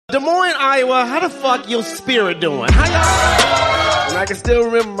Des Moines, Iowa, how the fuck your spirit doing? How y'all? And I can still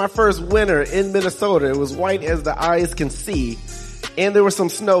remember my first winter in Minnesota. It was white as the eyes can see, and there was some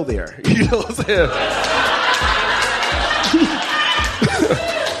snow there. You know what I'm saying?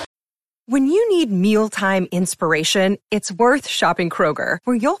 When you need mealtime inspiration, it's worth shopping Kroger,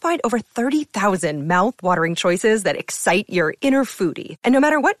 where you'll find over 30,000 mouth-watering choices that excite your inner foodie. And no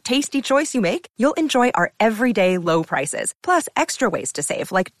matter what tasty choice you make, you'll enjoy our everyday low prices, plus extra ways to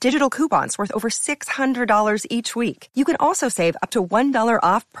save, like digital coupons worth over $600 each week. You can also save up to $1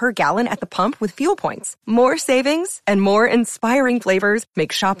 off per gallon at the pump with fuel points. More savings and more inspiring flavors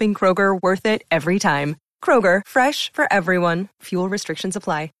make shopping Kroger worth it every time. Kroger, fresh for everyone. Fuel restrictions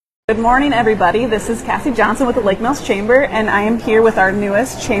apply. Good morning, everybody. This is Cassie Johnson with the Lake Mills Chamber, and I am here with our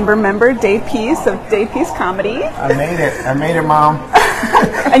newest chamber member, Dave Peace of Dave Peace Comedy. I made it, Mom.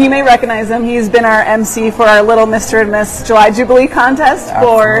 And you may recognize him. He's been our MC for our Little Mr. and Miss July Jubilee contest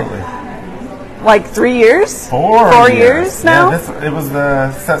for like 3 years? 4 years now? Yeah, it was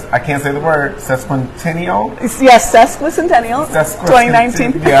the, I can't say the word, sesquicentennial? Yes, sesquicentennial.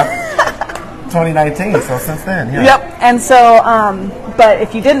 2019. Yeah. 2019, so since then, yeah. Yep, and so, but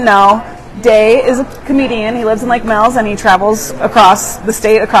if you didn't know, Day is a comedian. He lives in Lake Mills, and he travels across the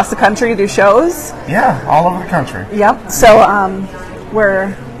state, across the country to do shows. Yeah, all over the country. Yep, so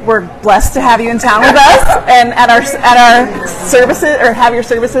we're blessed to have you in town with us, and at our services, or have your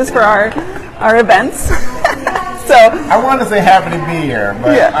services for our events. So I want to say happy to be here,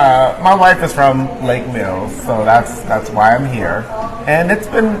 but yeah. My wife is from Lake Mills, so that's why I'm here, and it's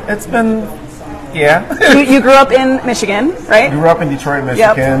been. Yeah. You grew up in Michigan, right? Grew up in Detroit, Michigan,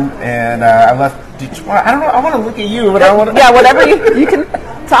 yep. And I left Detroit. I don't know. I want to look at you, but I want to. Yeah, whatever you can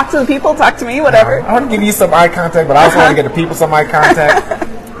talk to the people, talk to me, whatever. I want to give you some eye contact, but I also want to get the people some eye contact.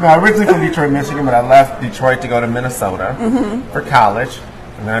 No, I'm originally from Detroit, Michigan, but I left Detroit to go to Minnesota for college,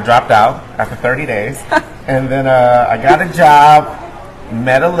 and then I dropped out after 30 days, and then I got a job,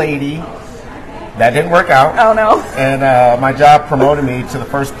 met a lady. That didn't work out. Oh, no. And my job promoted me to the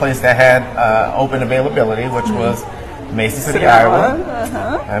first place that had open availability, which was Mason City, Iowa.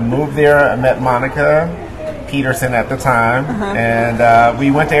 I moved there. I met Monica Peterson at the time. And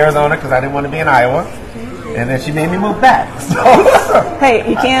we went to Arizona because I didn't want to be in Iowa. And then she made me move back. So, hey,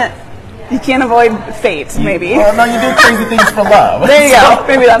 you can't avoid fate, maybe. Well, no, you do crazy things for love. There you go.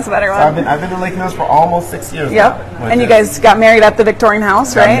 Maybe that's a better one. So I've been in Lake Mills for almost 6 years now. And you guys got married at the Victorian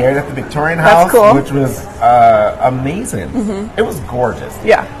house, right? Got married at the Victorian house, cool. Which was amazing. It was gorgeous.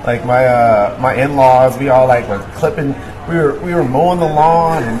 Yeah. Like my in-laws, we all like was clipping. We were mowing the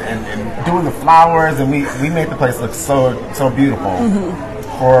lawn and doing the flowers, and we made the place look so beautiful.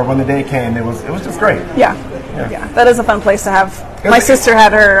 For when the day came, it was just great. Yeah. That is a fun place to have. My sister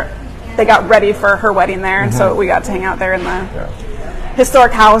had they got ready for her wedding there, and so we got to hang out there in the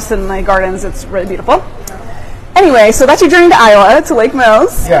historic house and the gardens. It's really beautiful. Anyway, so that's your journey to Iowa, to Lake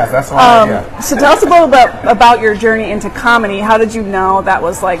Mills. Yes, that's why. So tell us a little bit about your journey into comedy. How did you know that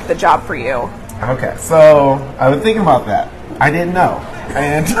was like the job for you? Okay, so I was thinking about that. I didn't know,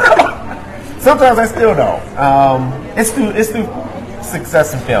 and sometimes I still don't. It's through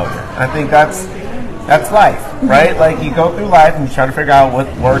success and failure. I think that's life, right? Like you go through life and you try to figure out what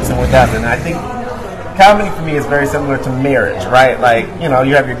works and what doesn't. And I think comedy for me is very similar to marriage, right? Like, you know,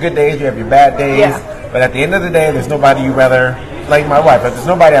 you have your good days, you have your bad days, but at the end of the day, there's nobody you rather, like my wife, but there's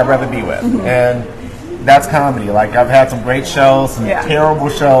nobody I'd rather be with. And that's comedy. Like I've had some great shows, some terrible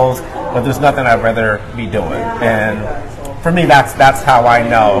shows, but there's nothing I'd rather be doing. And for me, that's how I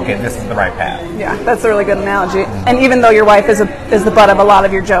know, okay, this is the right path. Yeah, that's a really good analogy. And even though your wife is the butt of a lot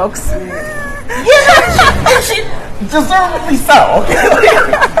of your jokes. Yeah, she deservedly so.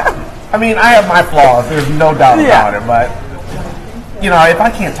 I mean, I have my flaws. There's no doubt about it. But you know, if I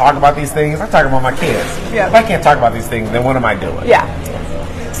can't talk about these things, I talk about my kids. Yeah. If I can't talk about these things, then what am I doing? Yeah.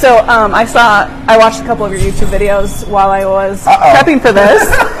 So I watched a couple of your YouTube videos while I was prepping for this,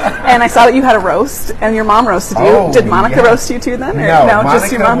 and I saw that you had a roast, and your mom roasted you. Oh, Did Monica roast you too then? Or no, Monica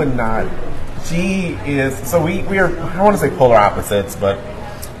just your mom? Would not. She is. So we are. I don't want to say polar opposites, but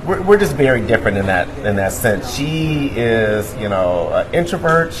we're just very different in that sense. She is, you know, an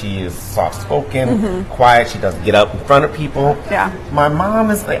introvert. She is soft-spoken, quiet. She doesn't get up in front of people. Yeah. My mom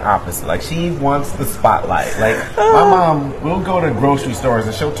is the opposite. Like, she wants the spotlight. Like, my mom will go to grocery stores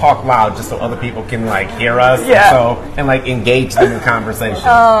and she'll talk loud just so other people can, like, hear us. Yeah. And like, engage them in conversation.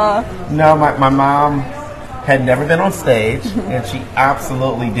 No, my mom had never been on stage, and she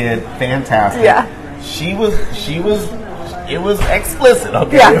absolutely did fantastic. Yeah. She was. It was explicit,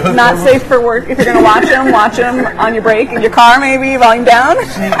 okay? Yeah, not safe for work. If you're going to watch them on your break, in your car maybe, volume down.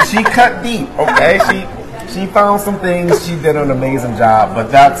 She cut deep, okay? She found some things. She did an amazing job.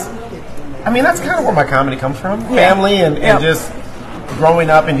 But that's kind of where my comedy comes from. Family and just growing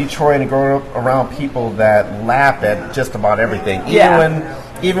up in Detroit and growing up around people that laugh at just about everything.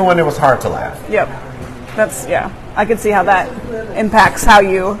 Even when it was hard to laugh. Yep. That's, I could see how that impacts how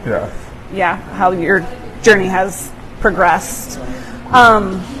you, how your journey has progressed.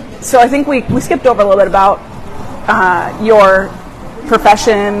 So I think we skipped over a little bit about your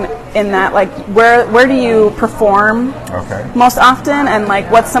profession in that, like, where do you perform most often, and like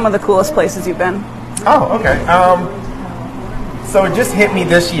what's some of the coolest places you've been? Oh, okay. So it just hit me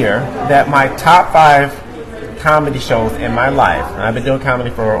this year that my top 5 comedy shows in my life, and I've been doing comedy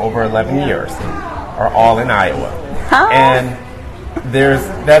for over 11 years, are all in Iowa. And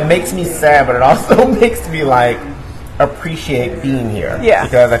that makes me sad, but it also makes me like appreciate being here. Yeah.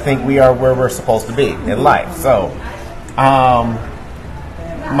 Because I think we are where we're supposed to be in life. So,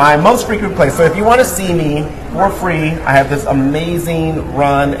 my most frequent place. So if you want to see me for free, I have this amazing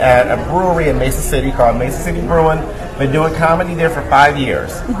run at a brewery in Mason City called Mason City Brewing. Been doing comedy there for 5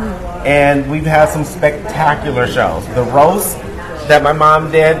 years. And we've had some spectacular shows. The roast that my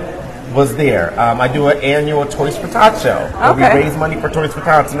mom did was there. I do an annual Toys for Tots show where we raise money for Toys for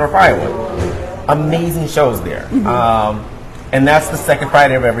Tots in North Iowa. Amazing shows there. And that's the second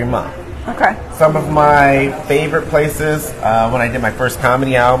Friday of every month. Okay. Some of my favorite places, when I did my first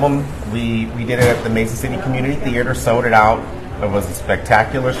comedy album, we did it at the Mason City Community Theater, sold it out. It was a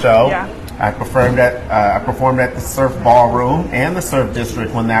spectacular show. Yeah. I performed at the Surf Ballroom and the Surf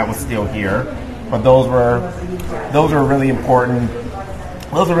District when that was still here. But those were really important.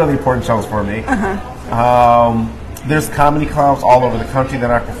 Those are really important shows for me. There's comedy clubs all over the country that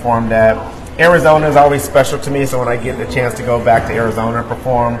I performed at. Arizona is always special to me, so when I get the chance to go back to Arizona and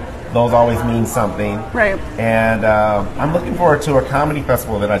perform, those always mean something. Right. And I'm looking forward to a comedy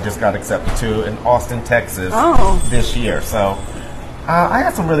festival that I just got accepted to in Austin, Texas this year. So I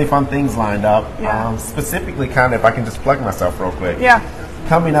got some really fun things lined up. Yeah. Specifically, kind of, if I can just plug myself real quick. Yeah.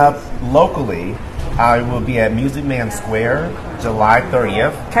 Coming up locally, I will be at Music Man Square July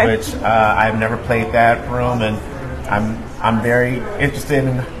 30th, which I've never played that room, and I'm very interested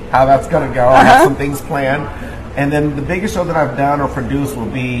in how that's going to go. I have some things planned. And then the biggest show that I've done or produced will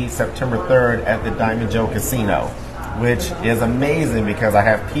be September 3rd at the Diamond Joe Casino, which is amazing because I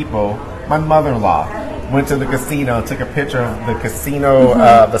have people, my mother-in-law went to the casino, took a picture of the casino,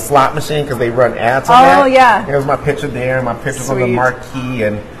 the slot machine, because they run ads on that. Oh, yeah. There's my picture there, my picture's on the marquee,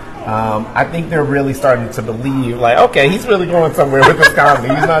 and I think they're really starting to believe, like, okay, he's really going somewhere with this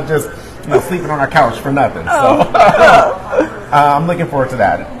comedy. He's not just sleeping on our couch for nothing. So I'm looking forward to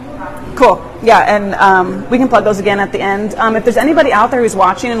that. Cool. Yeah, and we can plug those again at the end. If there's anybody out there who's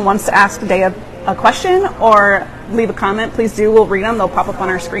watching and wants to ask Dave a question or leave a comment, please do. We'll read them. They'll pop up on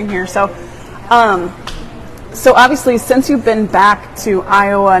our screen here. So obviously, since you've been back to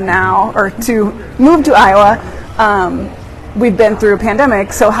Iowa now, or to move to Iowa, we've been through a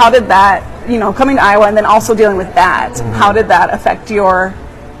pandemic. So how did that, coming to Iowa and then also dealing with that, how did that affect your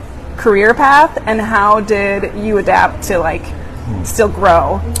career path, and how did you adapt to still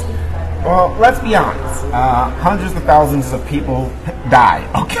grow? Well, let's be honest. Hundreds of thousands of people die.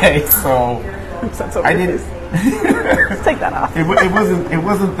 Okay, so I didn't take that off. It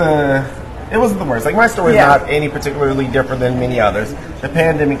wasn't the worst. Like, my story is not any particularly different than many others. The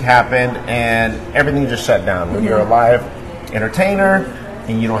pandemic happened and everything just shut down. When you're a live entertainer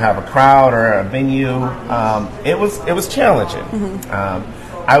and you don't have a crowd or a venue, it was challenging.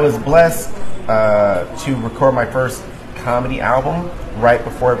 I was blessed to record my first comedy album right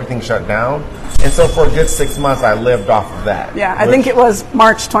before everything shut down, and so for a good 6 months I lived off of that. Yeah, I think it was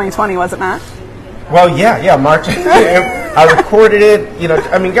March 2020, was it not? Well, yeah, March. I recorded it.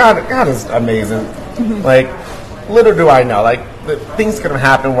 God is amazing. Like, little do I know, things could have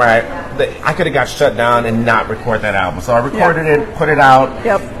happened where I could have got shut down and not record that album. So I recorded it, put it out,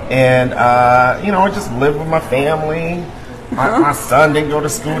 and I just lived with my family. My son didn't go to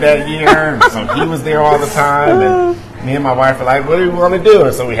school that year, so he was there all the time, and me and my wife were like, what do we want to do?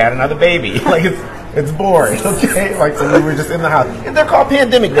 And so we had another baby. It's boring, okay? So we were just in the house. And they're called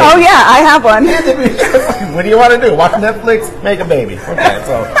pandemic babies. Oh, yeah, I have one. What do you want to do? Watch Netflix? Make a baby. Okay,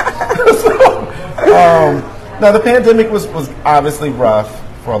 now the pandemic was obviously rough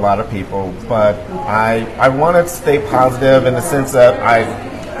for a lot of people, but I wanted to stay positive in the sense that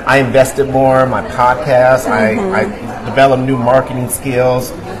I invested more in my podcast. I developed new marketing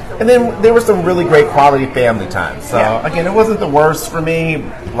skills. And then there were some really great quality family time. So, again, it wasn't the worst for me.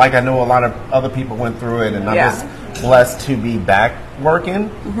 Like, I know a lot of other people went through it, and I'm just blessed to be back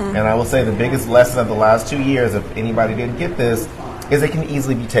working. And I will say the biggest lesson of the last 2 years, if anybody didn't get this, is it can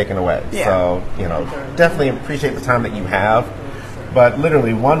easily be taken away. Yeah. So, definitely appreciate the time that you have. But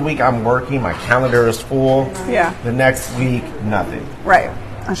literally 1 week I'm working, my calendar is full. Yeah. The next week, nothing. Right.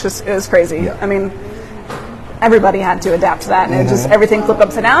 It was crazy. Yeah. I mean, everybody had to adapt to that, and it just everything flipped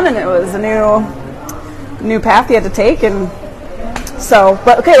upside down, and it was a new path you had to take. And so,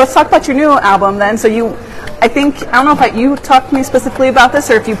 but okay, let's talk about your new album then. So I don't know if you talked to me specifically about this,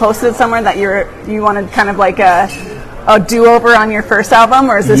 or if you posted it somewhere that you wanted kind of like a do-over on your first album,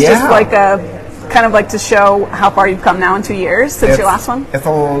 or is this just like a kind of like to show how far you've come now in 2 years since your last one?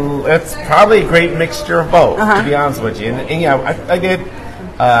 It's probably a great mixture of both, to be honest with you. And yeah, I did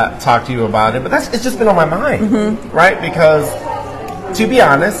talk to you about it, but it's just been on my mind, right? Because to be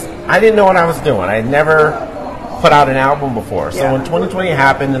honest, I didn't know what I was doing. I had never put out an album before. So when 2020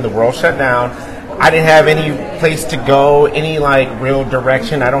 happened and the world shut down, I didn't have any place to go, any like real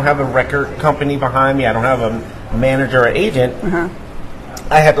direction. I don't have a record company behind me. I don't have a manager or agent.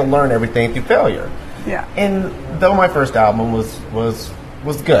 I had to learn everything through failure. Yeah. And though my first album was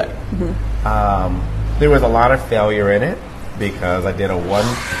good, there was a lot of failure in it because I did a one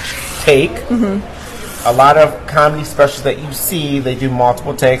take. A lot of comedy specials that you see, they do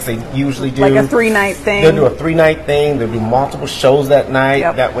multiple takes. They usually do like a 3-night thing. They'll do a 3-night thing. They'll do multiple shows that night.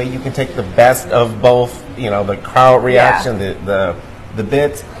 Yep. That way you can take the best of both, the crowd reaction, the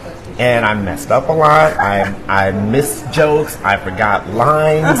bits. And I messed up a lot. I missed jokes. I forgot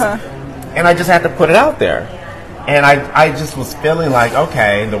lines. And I just had to put it out there. And I just was feeling like,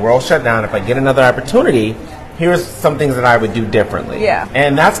 okay, the world shut down. If I get another opportunity, here's some things that I would do differently. Yeah.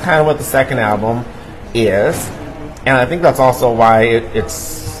 And that's kind of what the second album is. And I think that's also why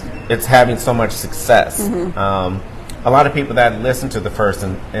it's having so much success. A lot of people that listen to the first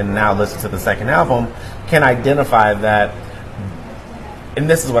and now listen to the second album can identify that. And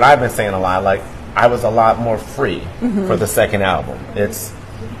this is what I've been saying a lot, like I was a lot more free for the second album. It's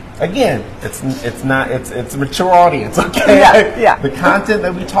a mature audience, okay? Yeah. The content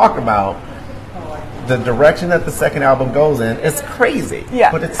that we talk about, the direction that the second album goes in, it's crazy.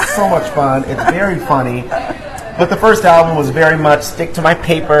 Yeah. But it's so much fun. It's very funny. But the first album was very much stick to my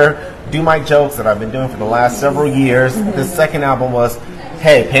paper, do my jokes that I've been doing for the last several years. The second album was,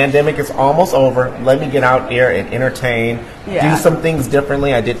 hey, pandemic is almost over. Let me get out there and entertain, do some things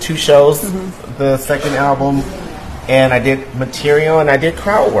differently. I did 2 shows, the second album, and I did material and I did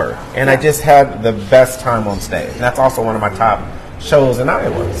crowd work. And I just had the best time on stage. And that's also one of my top shows in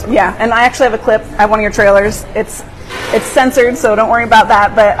Iowa. So. Yeah, and I actually have a clip. I have one of your trailers. It's censored, so don't worry about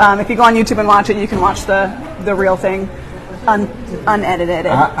that. But if you go on YouTube and watch it, you can watch the real thing, unedited.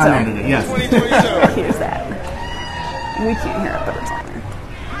 Unedited, yes. Here's that. We can't hear it, but it's on there.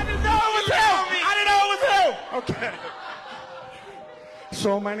 I didn't know it was him. Okay.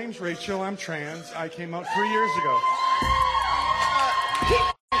 So my name's Rachel. I'm trans. I came out 3 years ago.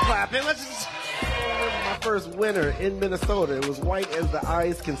 Clapping. Let's just. My first winter in Minnesota. It was white as the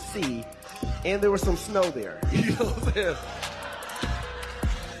eyes can see, and there was some snow there. You know what I'm saying?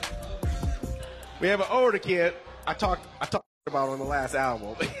 We have an older kid. I talked about on the last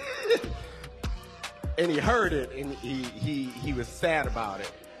album, and he heard it, and he was sad about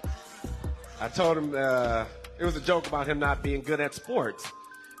it. I told him it was a joke about him not being good at sports,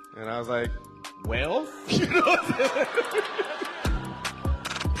 and I was like, well, you know what I'm saying?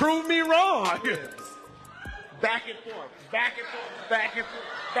 Prove me wrong. Back and forth, back and forth, back and forth,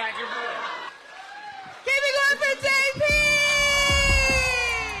 back and forth. Keep it going for JP!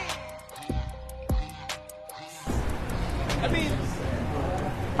 I mean,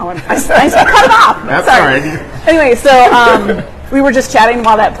 I cut it off. That's Sorry. all right. Anyway, so we were just chatting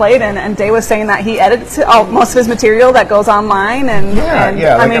while that played, and Day was saying that he edits most of his material that goes online, and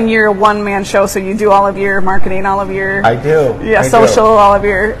I mean, you're a one-man show, so you do all of your marketing, all of your I do. social, all of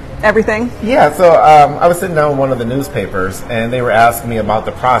your everything. Yeah, so I was sitting down with one of the newspapers, and they were asking me about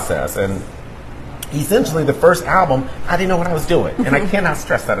the process, and essentially the first album, I didn't know what I was doing, and I cannot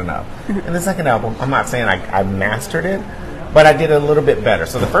stress that enough. And the second album, I'm not saying I mastered it, but I did it a little bit better.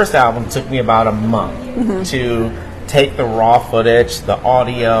 So the first album took me about a month to take the raw footage, the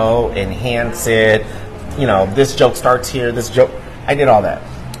audio, enhance it. You know, this joke starts here, this joke. I did all that.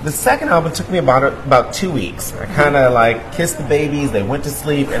 The second album took me about 2 weeks. I kind of like kissed the babies, they went to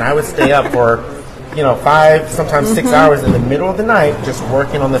sleep, and I would stay up for 5, sometimes 6 hours in the middle of the night just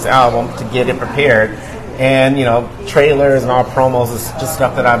working on this album to get it prepared. And, trailers and all promos is just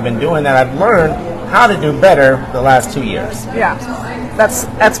stuff that I've been doing that I've learned how to do better the last 2 years. Yeah,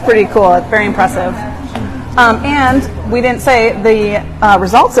 that's pretty cool. It's very impressive. And we didn't say the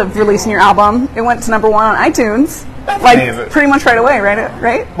results of releasing your album. It went to #1 on iTunes, That's like amazing. pretty much right away,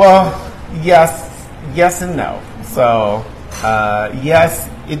 right? Well, yes and no. So Yes,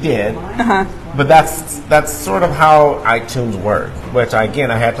 it did. But that's sort of how iTunes worked, which I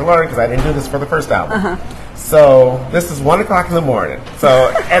had to learn because I didn't do this for the first album. So this is 1 o'clock in the morning. So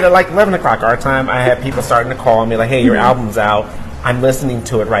at like 11 o'clock our time, I had people starting to call me like, hey, your album's out. I'm listening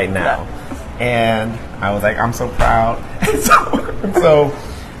to it right now. And I was like, I'm so proud. so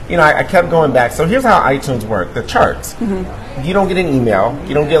I kept going back. So here's how iTunes work, the charts. You don't get an email.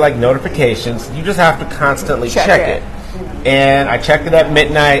 You don't get like notifications. You just have to constantly check it. And I checked it at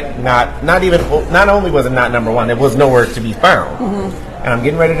midnight. Not only was it not number one, it was nowhere to be found. And I'm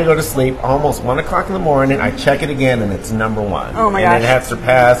getting ready to go to sleep. Almost 1 o'clock in the morning, I check it again, and it's number one. Oh my gosh! And it had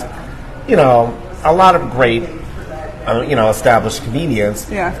surpassed, a lot of great, established comedians.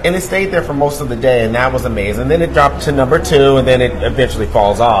 Yeah. And it stayed there for most of the day, and that was amazing. Then it dropped to number 2, and then it eventually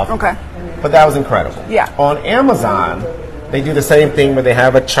falls off. Okay. But that was incredible. Yeah. On Amazon, they do the same thing where they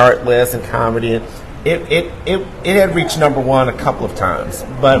have a chart list and comedy. It had reached number 1 a couple of times.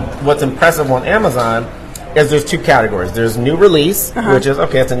 But what's impressive on Amazon is there's 2 categories. There's new release, which is,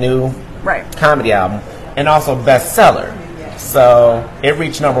 it's a new comedy album, and also bestseller. So it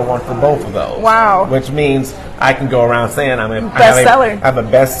reached number 1 for both of those. Wow. Which means I can go around saying I have a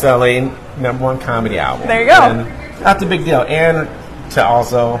best-selling number 1 comedy album. There you go. And that's a big deal. And to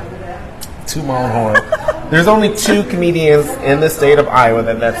also toot my own horn, there's only 2 comedians in the state of Iowa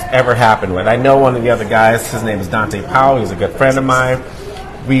that's ever happened with. I know one of the other guys. His name is Dante Powell. He's a good friend of mine.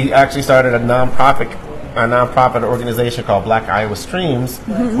 We actually started a nonprofit organization called Black Iowa Streams,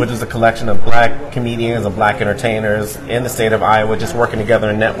 which is a collection of black comedians and black entertainers in the state of Iowa just working together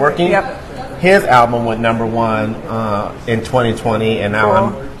and networking. Yep. His album went number 1 in 2020, and now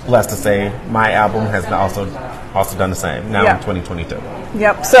I'm blessed to say my album has also done the same now in 2022.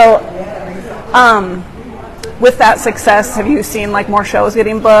 Yep. So, with that success, have you seen like more shows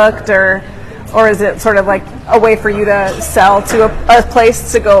getting booked, or is it sort of like a way for you to sell to a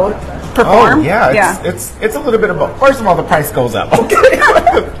place to go perform? Oh, yeah. It's a little bit of both. First of all, the price goes up. Okay,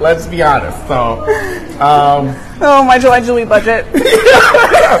 let's be honest. So, my July Julie budget.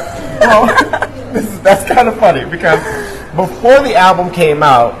 Well, that's kind of funny because before the album came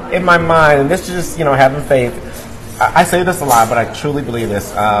out, in my mind, and this is just having faith. I say this a lot, but I truly believe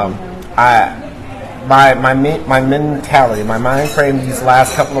this. My mentality, my mind frame these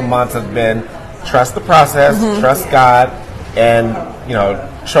last couple of months has been trust the process, trust God, and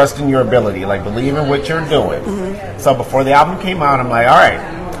trust in your ability, like believe in what you're doing. So before the album came out, I'm like, all right,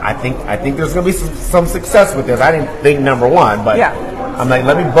 I think there's gonna be some success with this. I didn't think number 1, but I'm like,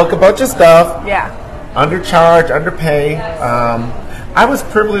 let me book a bunch of stuff. Undercharge, underpay. I was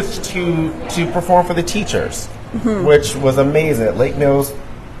privileged to perform for the teachers, which was amazing at Lake Mills.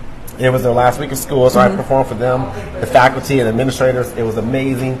 It was their last week of school, so I performed for them, the faculty and administrators. It was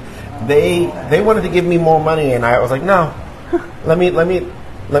amazing. They wanted to give me more money, and I was like, no, let me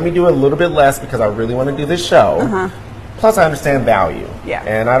do a little bit less because I really want to do this show. Plus, I understand value,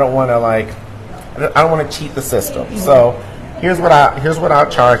 and I don't want to cheat the system. So here's what I'll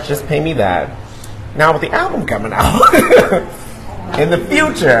charge. Just pay me that. Now with the album coming out in the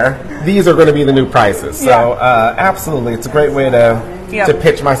future, these are going to be the new prices. So absolutely, it's a great way to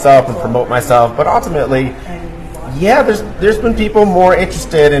pitch myself and promote myself. But ultimately, there's been people more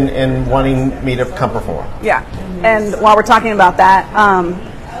interested in wanting me to come perform. Yeah, and while we're talking about that,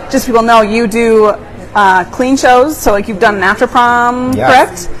 just so people know, you do clean shows. So like you've done an after prom,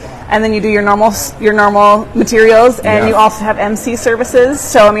 correct? And then you do your normal materials, and you also have MC services.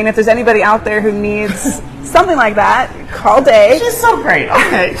 So I mean, if there's anybody out there who needs something like that, call Day. She's so great.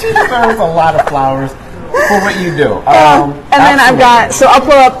 Okay, she deserves a lot of flowers for what you do. And then I've got, so I'll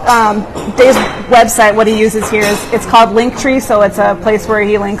pull up Dave's website. What he uses here it's called Linktree, so it's a place where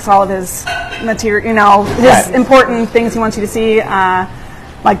he links all of his material, his important things he wants you to see.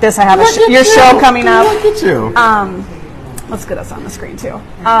 Like this, I have your show coming up. Look at you. Let's get us on the screen too.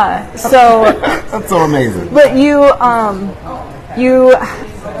 So that's so amazing. But you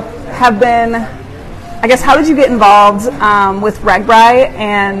have been, I guess, how did you get involved with RAGBRAI,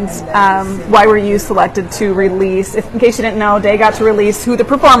 and why were you selected to release? In case you didn't know, Day got to release who the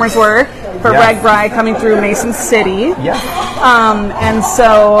performers were for RAGBRAI coming through Mason City. And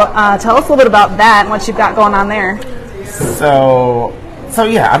so tell us a little bit about that and what you've got going on there. So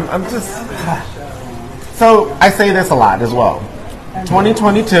yeah, I'm just. So I say this a lot as well.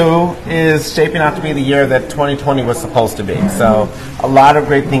 2022 is shaping out to be the year that 2020 was supposed to be. So a lot of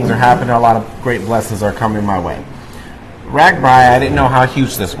great things are happening. A lot of great blessings are coming my way. RAGBRAI, I didn't know how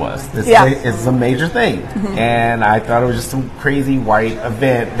huge this was. This is a major thing. And I thought it was just some crazy white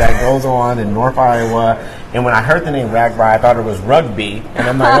event that goes on in North Iowa. And when I heard the name RAGBRAI, I thought it was rugby. And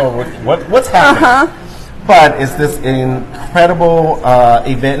I'm like, oh, what's happening? But it's this incredible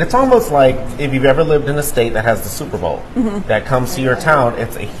event. It's almost like if you've ever lived in a state that has the Super Bowl that comes to your town,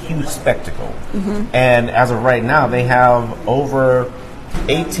 it's a huge spectacle. And as of right now, they have over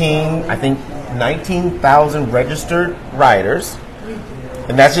 19,000 registered riders.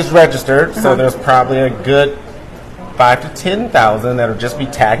 And that's just registered, so there's probably a good 5 to 10,000 that'll just be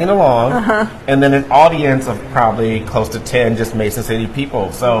tagging along, and then an audience of probably close to 10 just Mason City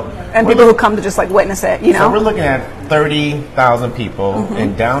people. And people who come to just like witness it, you know. So we're looking at 30,000 people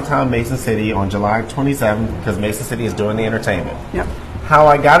in downtown Mason City on July 27th because Mason City is doing the entertainment. Yep. How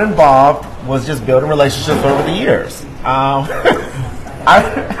I got involved was just building relationships over the years. I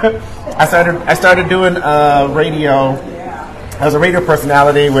started doing radio. I was a radio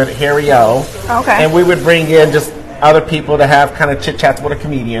personality with Harry O. Okay. And we would bring in just other people to have kind of chit chats with a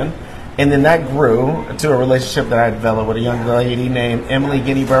comedian, and then that grew to a relationship that I developed with a young lady named Emily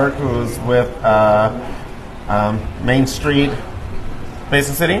Ginneyberg, who's with Main Street,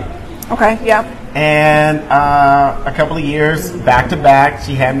 Mason City. Okay, yeah. And a couple of years back to back,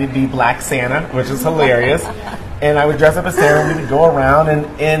 she had me be Black Santa, which is hilarious. And I would dress up as Santa, and we would go around,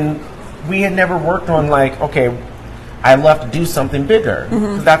 and we had never worked on like, okay, I love to do something bigger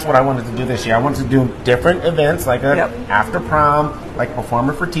because that's what I wanted to do this year. I wanted to do different events like after prom, like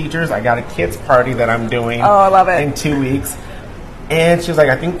Performer for Teachers. I got a kids party that I'm doing. Oh, I love it. In 2 weeks. And she was like,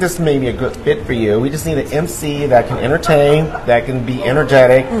 I think this may be a good fit for you. We just need an MC that can entertain, that can be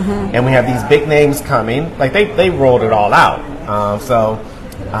energetic, and we have these big names coming. Like they rolled it all out.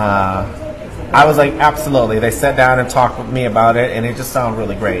 I was like, absolutely. They sat down and talked with me about it, and it just sounded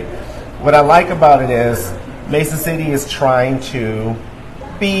really great. What I like about it is Mason City is trying to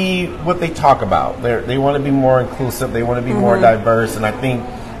be what they talk about. They want to be more inclusive. They want to be more diverse, and I think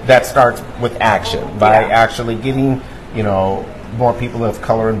that starts with action by actually getting, more people of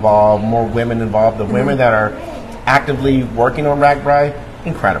color involved, more women involved. The women that are actively working on RAGBRAI,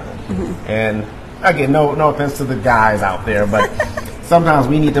 incredible. And again, no offense to the guys out there, but sometimes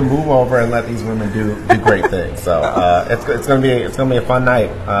we need to move over and let these women do great things. So it's gonna be a fun night,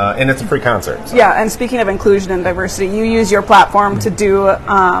 and it's a free concert. So. Yeah, and speaking of inclusion and diversity, you use your platform to do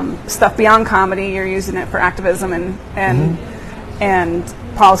stuff beyond comedy. You're using it for activism and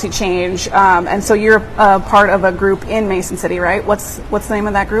policy change, and so you're part of a group in Mason City, right? What's the name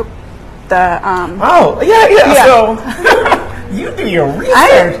of that group? Oh yeah. So you do your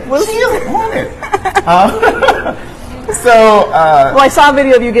research. She is on it. Well, I saw a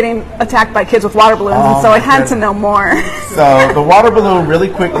video of you getting attacked by kids with water balloons, and so I had to know more. So the water balloon really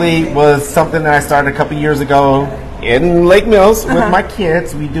quickly was something that I started a couple years ago in Lake Mills with my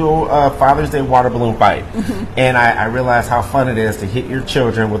kids. We do a Father's Day water balloon fight, and I realized how fun it is to hit your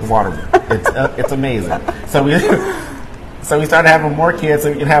children with water. It's amazing. So we started having more kids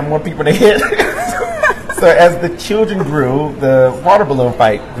so we can have more people to hit. So as the children grew, the water balloon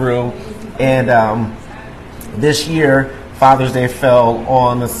fight grew, and this year, Father's Day fell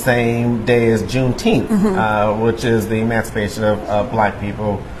on the same day as Juneteenth, which is the emancipation of black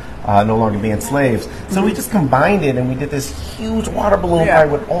people no longer being slaves. So we just combined it, and we did this huge water balloon fight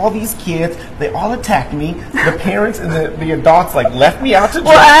with all these kids. They all attacked me. The parents and the adults left me out to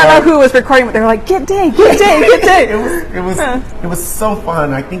dry. Well, I don't know who was recording, but they were like, "Get Dave, get Dave, get Dave." It was so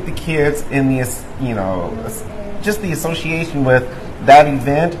fun. I think the kids in the just the association with that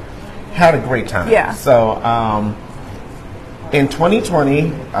event had a great time. Yeah. So in 2020,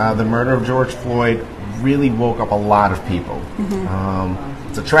 the murder of George Floyd really woke up a lot of people.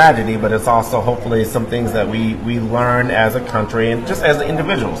 It's a tragedy, but it's also hopefully some things that we learn as a country and just as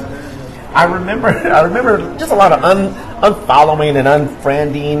individuals. I remember just a lot of unfollowing and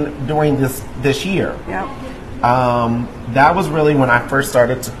unfriending during this year. Yep. That was really when I first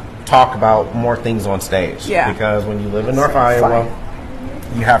started to talk about more things on stage. Yeah. Because when you live in North Iowa,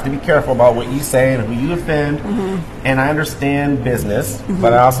 you have to be careful about what you say and who you offend. And I understand business,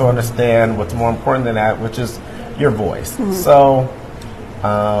 but I also understand what's more important than that, which is your voice. So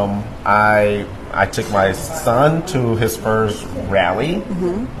I took my son to his first rally.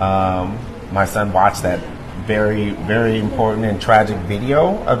 My son watched that very, very important and tragic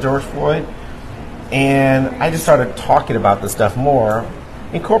video of George Floyd. And I just started talking about this stuff more,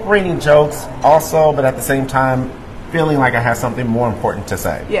 incorporating jokes also, but at the same time, feeling like I had something more important to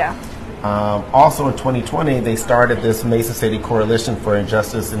say. Yeah. Also in 2020, they started this Mason City Coalition for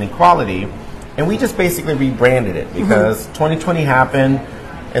Injustice and Equality, and we just basically rebranded it because 2020 happened,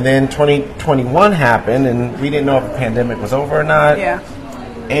 and then 2021 happened, and we didn't know if the pandemic was over or not. Yeah.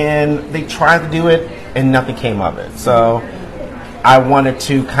 And they tried to do it, and nothing came of it. So I wanted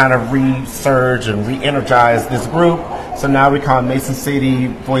to kind of resurge and re-energize this group. So now we call it Mason City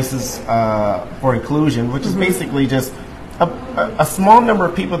Voices for Inclusion, which is basically just a small number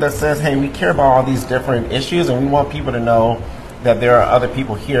of people that says, hey, we care about all these different issues, and we want people to know that there are other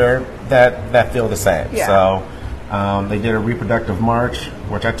people here that feel the same. Yeah. So they did a reproductive march,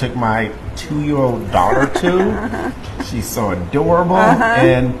 which I took my 2-year-old daughter to. She's so adorable,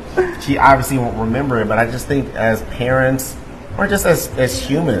 and she obviously won't remember it, but I just think as parents, or just as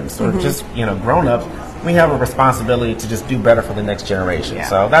humans, or just, grown-ups, we have a responsibility to just do better for the next generation. Yeah.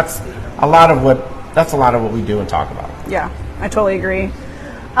 So that's a lot of what we do and talk about. Yeah, I totally agree.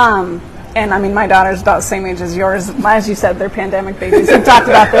 And I mean, my daughter's about the same age as yours. As you said, they're pandemic babies. We've talked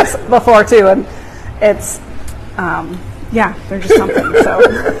about this before too, and it's, they're just something. So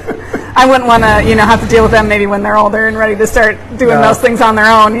I wouldn't want to, have to deal with them maybe when they're older and ready to start doing those things on their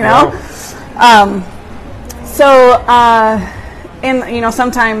own, And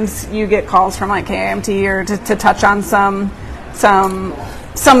sometimes you get calls from like KMT or to touch on some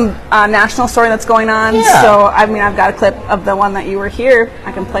national story that's going on. Yeah. So I mean, I've got a clip of the one that you were here.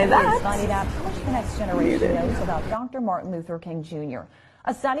 I can play that. Finding out how much the next generation knows about Dr. Martin Luther King Jr.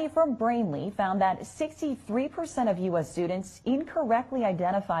 A study from Brainly found that 63% of U.S. students incorrectly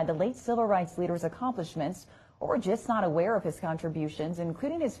identified the late civil rights leader's accomplishments or were just not aware of his contributions,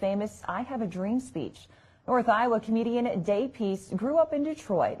 including his famous I Have a Dream speech. North Iowa comedian Dave Peace grew up in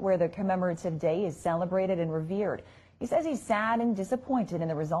Detroit, where the commemorative day is celebrated and revered. He says he's sad and disappointed in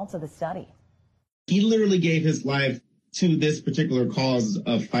the results of the study. He literally gave his life to this particular cause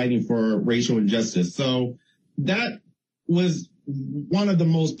of fighting for racial injustice. So that was one of the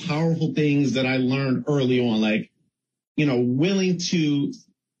most powerful things that I learned early on, willing to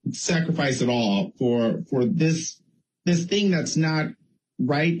sacrifice it all for this thing that's not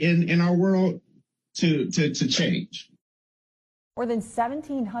right in our world to change. More than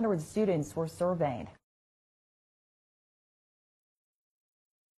 1,700 students were surveyed.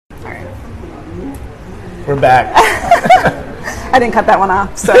 We're back. I didn't cut that one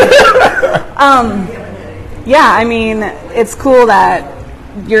off. So, I mean, it's cool that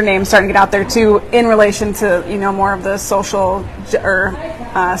your name's starting to get out there too, in relation to more of the social or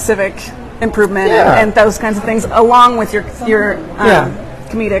civic improvement and those kinds of things, along with your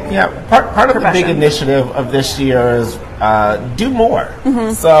comedic. Yeah, part of the big initiative of this year is do more.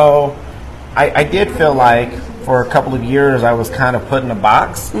 So I did feel like for a couple of years I was kind of put in a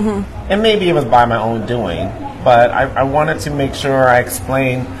box, and maybe it was by my own doing, but I wanted to make sure I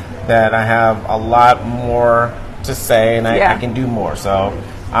explained that I have a lot more to say and I can do more. So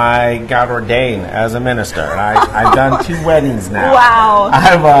I got ordained as a minister. I've done 2 weddings now. Wow.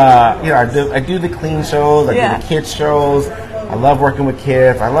 I do the clean shows, I do the kids shows. I love working with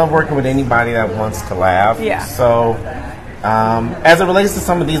kids. I love working with anybody that wants to laugh. Yeah. So as it relates to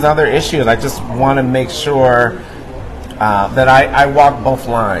some of these other issues, I just want to make sure that I walk both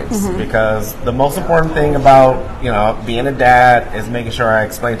lines, because the most important thing about being a dad is making sure I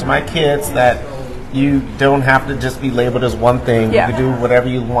explain to my kids that you don't have to just be labeled as one thing. You can do whatever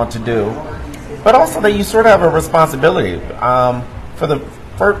you want to do, but also that you sort of have a responsibility.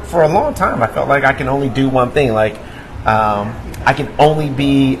 For a long time, I felt like I can only do one thing. I can only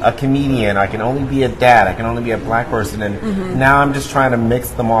be a comedian, I can only be a dad, I can only be a black person, and now I'm just trying to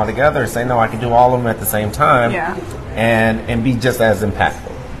mix them all together and say, no, I can do all of them at the same time and be just as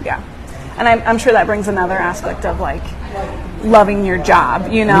impactful. Yeah. And I'm sure that brings another aspect of loving your job,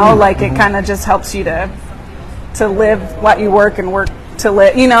 it kind of just helps you to live what you work and work to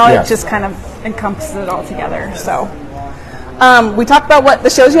live, it just kind of encompasses it all together. So we talked about what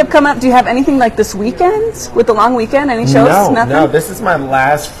the shows you have come up. Do you have anything like this weekend with the long weekend? Any shows? Nothing? No. This is my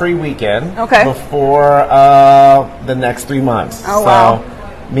last free weekend before the next 3 months. Oh, wow.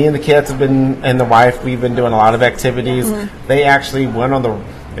 Me and the kids and the wife, we've been doing a lot of activities. They actually went on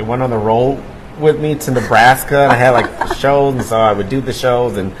the road with me to Nebraska, and I had shows, and so I would do the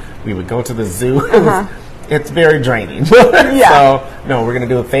shows, and we would go to the zoo. It's very draining. So, no, we're going to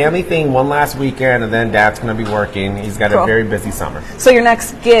do a family thing one last weekend, and then Dad's going to be working. He's got a very busy summer. So your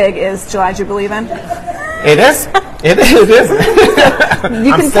next gig is July Jubilee then? It is. It is.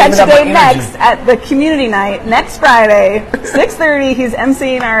 You can catch Dave next at the community night next Friday, 6:30. He's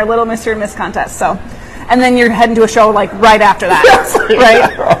emceeing our Little Mr. and Miss contest. So, and then you're heading to a show right after that,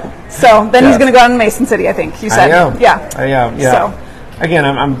 right? So then he's going to go out in Mason City, I think you said. I am. Yeah. I am. Yeah. So again,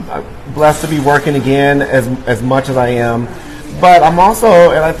 I'm blessed to be working again as much as I am, but I'm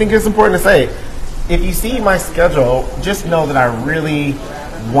also, and I think it's important to say, if you see my schedule, just know that I really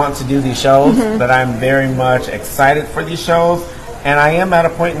want to do these shows, that I'm very much excited for these shows, and I am at a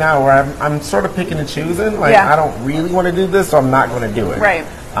point now where I'm sort of picking and choosing. I don't really want to do this, so I'm not going to do it. Right.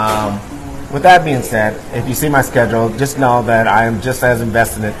 with that being said, if you see my schedule, just know that I am just as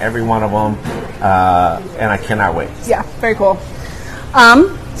invested in every one of them, and I cannot wait. Yeah, very cool.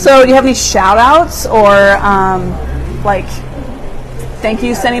 So do you have any shout outs or like thank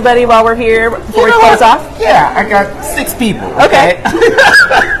yous to anybody while we're here before we close off? Yeah, I got 6 people. Okay.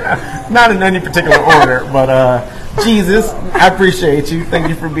 Not in any particular order, but Jesus, I appreciate you. Thank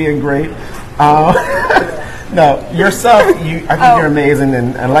you for being great. No, yourself, I think you're amazing,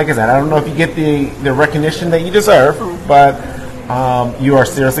 and like I said, I don't know if you get the recognition that you deserve, but you are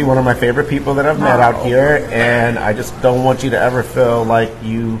seriously one of my favorite people that I've met out here, and I just don't want you to ever feel like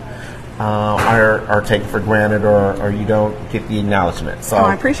you are taken for granted or you don't get the acknowledgement. So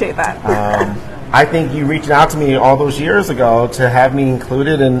I appreciate that. I think you reached out to me all those years ago to have me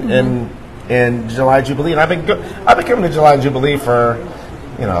included in July Jubilee, and I've been coming to July Jubilee for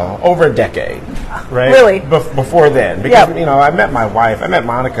over a decade, right? Really? Before then, because I met my wife, I met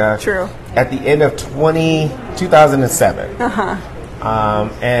Monica. True. At the end of 2007.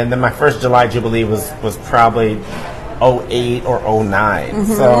 And then my first July Jubilee was probably 08 or 09.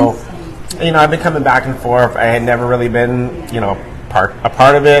 So, I've been coming back and forth. I had never really been, a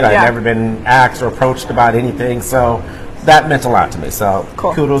part of it. I'd never been asked or approached about anything. So that meant a lot to me. So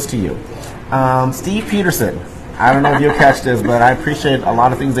kudos to you. Steve Peterson. I don't know if you'll catch this, but I appreciate a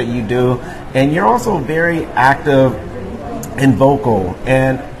lot of things that you do. And you're also very active and vocal,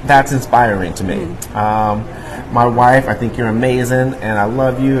 and that's inspiring to me. My wife, I think you're amazing, and I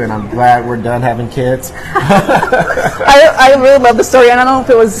love you, and I'm glad we're done having kids. I really love the story. I don't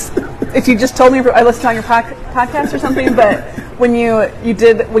know if you just told me, I listened on your podcast or something, but when you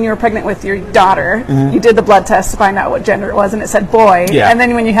were pregnant with your daughter, you did the blood test to find out what gender it was, and it said boy. Yeah. And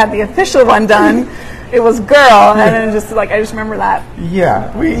then when you had the official one done, it was girl, and then I just remember that.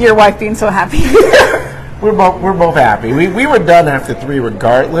 Yeah. Your wife being so happy. We're both happy. We were done after 3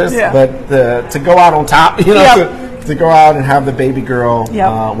 regardless, but to go out on top, to go out and have the baby girl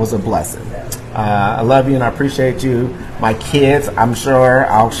was a blessing. I love you and I appreciate you. My kids, I'm sure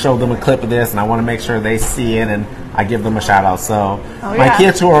I'll show them a clip of this, and I want to make sure they see it, and I give them a shout out. So my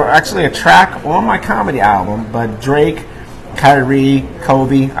kids, who are actually a track on my comedy album, but Drake, Kyrie,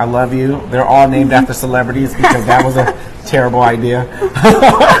 Kobe, I love you. They're all named after celebrities because that was a terrible idea.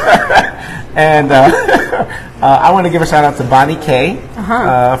 And I want to give a shout out to Bonnie K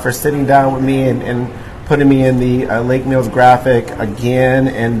for sitting down with me and putting me in the Lake Mills graphic again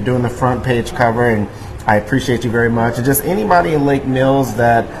and doing the front page cover. And I appreciate you very much. And just anybody in Lake Mills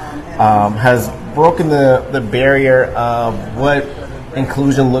that has broken the barrier of what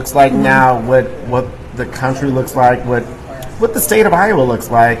inclusion looks like now, what the country looks like, what the state of Iowa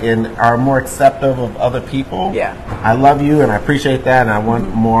looks like, and are more accepting of other people. Yeah, I love you and I appreciate that, and I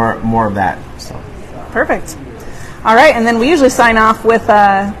want more of that. So. Perfect. All right, and then we usually sign off with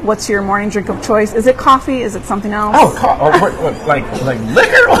what's your morning drink of choice? Is it coffee? Is it something else? Oh, what, like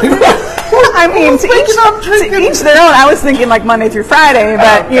liquor? I mean, to each their own. I was thinking like Monday through Friday,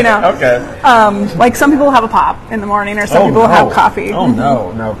 but okay. Like some people have a pop in the morning, or some people have coffee. Oh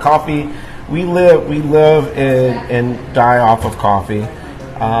no, coffee. We live and die off of coffee.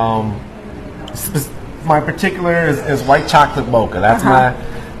 My particular is white chocolate mocha. That's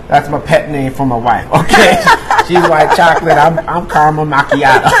my pet name for my wife. Okay, she's white chocolate. I'm caramel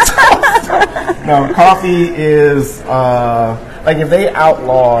macchiato. No, coffee is like if they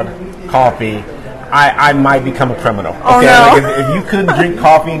outlawed coffee, I might become a criminal. Okay, oh, no. Like if you couldn't drink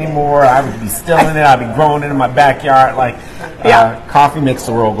coffee anymore, I would be stealing it. I'd be growing it in my backyard. Like. Coffee makes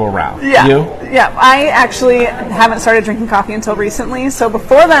the world go round. Yeah. You? Yeah. I actually haven't started drinking coffee until recently. So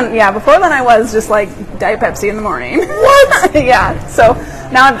before then I was just like Diet Pepsi in the morning. What? Yeah. So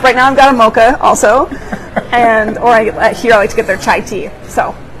right now I've got a mocha also, I like to get their chai tea.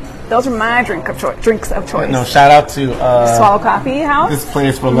 So those are my drinks of choice. No, shout out to Swallow Coffee House. This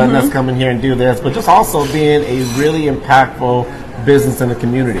place for letting us come in here and do this, but just also being a really impactful business in the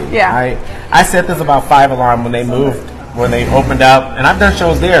community. Yeah. I set this about 5 Alarm when they moved. When they opened up, and I've done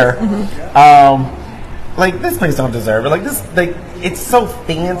shows there. Like this place don't deserve it. Like this, it's so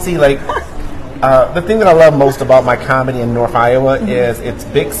fancy. Like the thing that I love most about my comedy in North Iowa is it's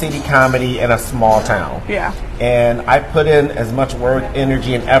big city comedy in a small town. Yeah. And I put in as much work,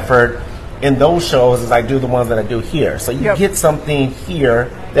 energy, and effort in those shows as I do the ones that I do here. So you get something here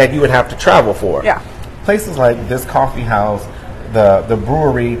that you would have to travel for. Yeah. Places like this coffee house, the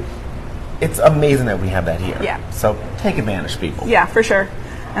brewery. It's amazing that we have that here. Yeah. So take advantage, people. Yeah, for sure.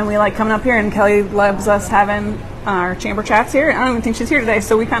 And we like coming up here, and Kelly loves us having our chamber chats here. I don't even think she's here today,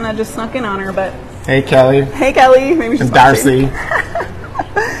 so we kind of just snuck in on her. But hey, Kelly. Hey, Kelly. Maybe she's and Darcy.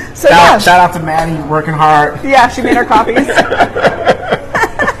 Shout out to Maddie, working hard. Yeah, she made our coffees.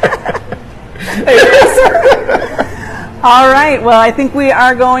 All right. Well, I think we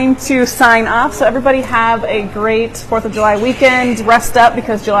are going to sign off. So everybody have a great 4th of July weekend. Rest up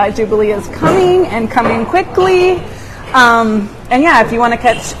because July Jubilee is coming and coming quickly. And yeah, if you want to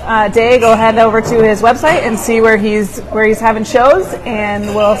catch Day, go ahead over to his website and see where he's having shows,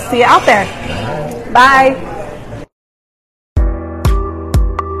 and we'll see you out there. Bye.